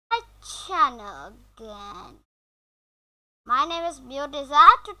channel again. My name is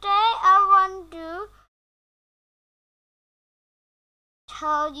desigin. Today I want to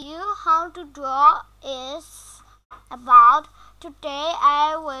tell you how to draw is about. Today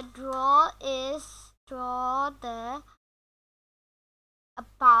I will draw the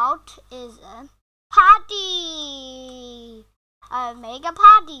about is a party. I make a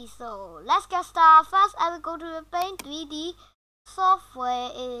party, so let's get started. First I will go to the Paint 3D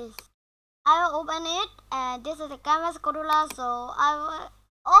software. I will open it, and this is the canvas controller, so I will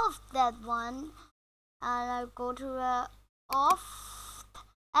off that one, and I will go to the off,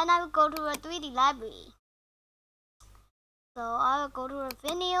 and I will go to the 3D library. So I will go to the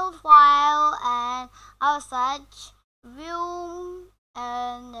vinyl file, and I will search room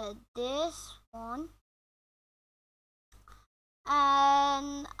and this one,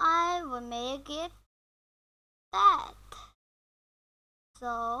 and I will make it that.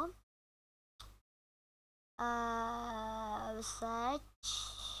 So search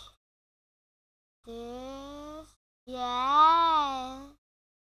this, yeah.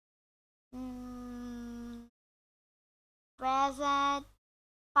 Present,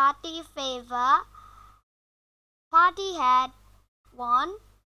 party favor, party hat 1,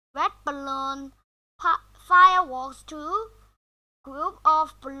 red balloon, fireworks 2, group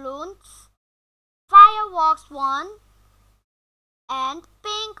of balloons, fireworks 1, and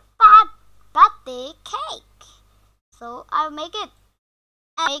pink birthday cake. So I'll make it.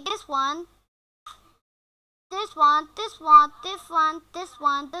 I make this one, this one, this one, this one, this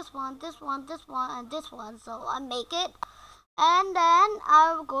one, this one, this one, this one, and this one. So I make it, and then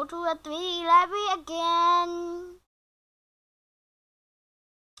I will go to a 3D library again.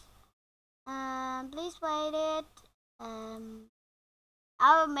 Please wait it.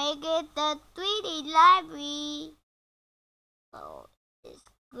 I will make it the 3D library. So it's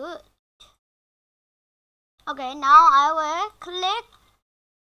good. Okay, now I will click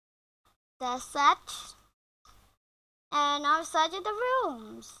the search, and I'll search the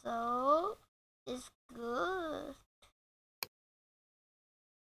room. So it's good.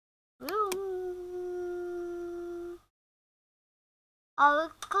 Room. I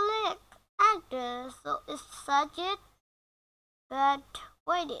will click enter. So it's search it, but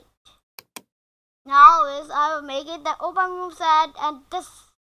wait it. Now I will make it the open room set and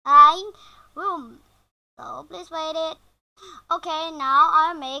design room. So please wait it. Okay, now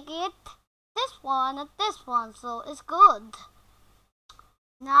I'll make it this one and this one, so it's good.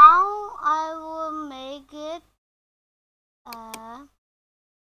 Now I will make it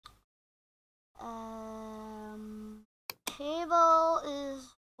table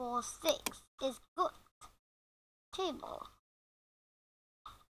is for 6. It's good. Table.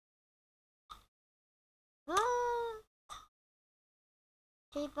 Good.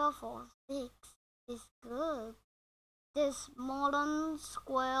 Table for 6 is good. This modern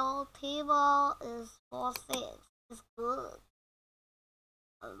square table is for 6. It's good.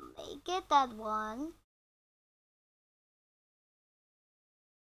 I'll make it that one.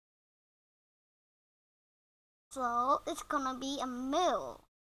 So it's gonna be a mill.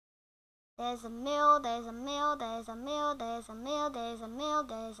 There's a mill, there's a mill, there's a mill, there's a mill, there's a mill,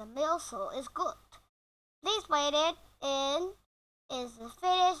 there's a mill, so it's good. Please wait it in. Is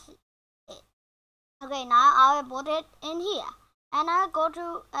finished. Okay, now I'll put it in here, and I'll go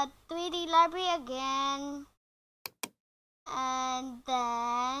to a 3D library again, and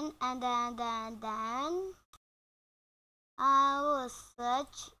then I will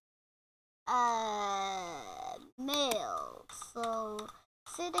search mill. So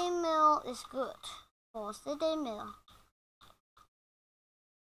city mill is good for city mill.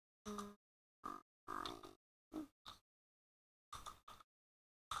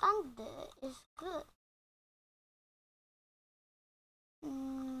 Thunder is good.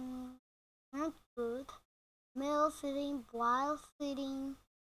 Not good. Mill sitting while sitting.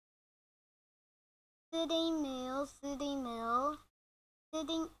 Sitting mill, sitting mill,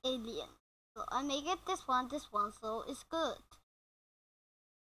 sitting alien. So I make it this one, so it's good.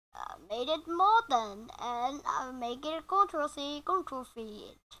 I made it modern, and I make it Ctrl C, Ctrl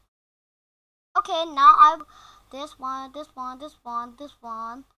V. Okay, now I this one, this one, this one, this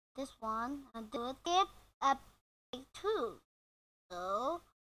one, this one, and do it a big 2. So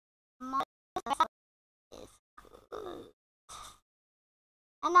my is good.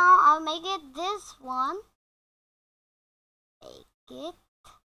 And now I'll make it this one. Make it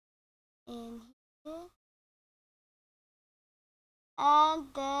in here.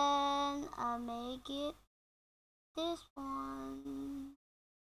 And then I'll make it this one.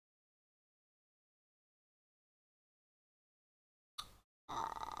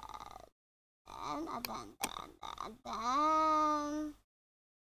 Okay,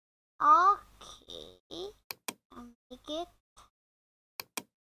 I'll make it.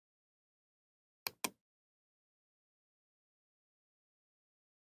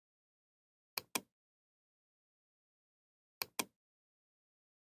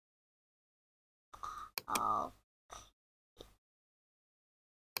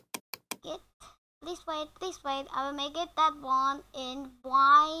 Okay, please wait, I will make it that one in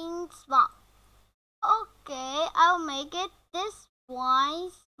wine smoke. Okay, I'll make it this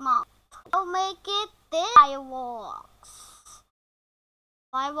wine smoke. I'll make it this fireworks.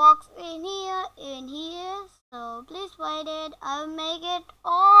 Fireworks in here. So please wait it. I'll make it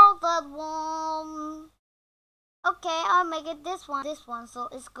all that one. Okay, I'll make it this one. So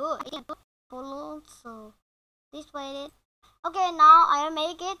it's good. Balloon. So please wait it. Okay, now I'll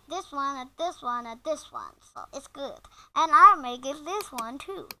make it this one and this one and this one. So it's good. And I'll make it this one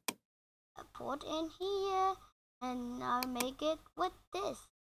too. I put in here and I'll make it with this.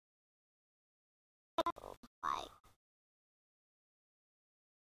 Like.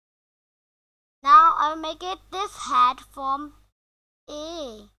 Now I'll make it this hat from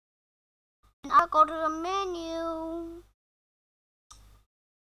A. And I'll go to the menu.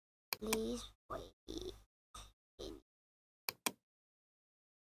 Please wait.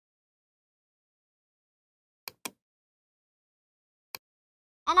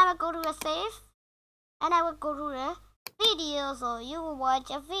 And I will go to the save. And I will go to the video. So you will watch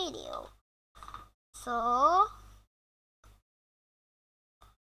a video. So.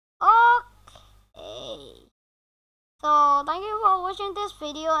 Okay. So thank you for watching this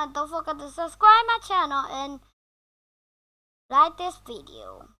video. And don't forget to subscribe my channel and like this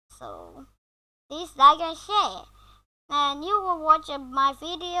video. So please like and share. And you will watch my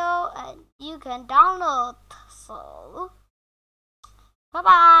video and you can download. So bye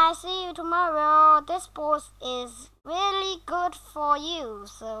bye, see you tomorrow. This post is really good for you.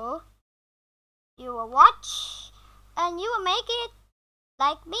 So you will watch and you will make it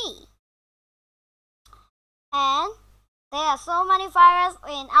like me. And there are so many fires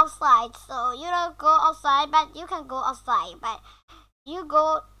in outside. So you don't go outside, but you can go outside. But you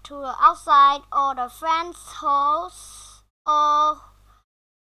go to the outside or the friend's house or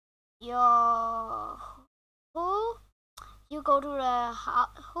your who you go to the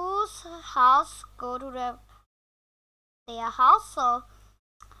whose house, go to their house. So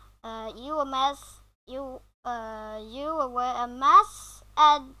you will you will wear a mask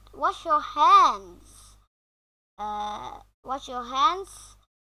and wash your hands. Wash your hands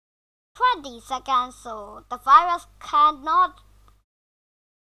 20 seconds so the virus cannot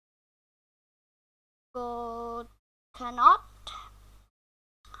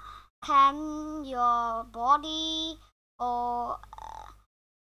harm your body or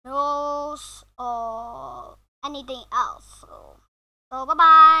nose or anything else. So bye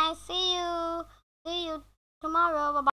bye, see you.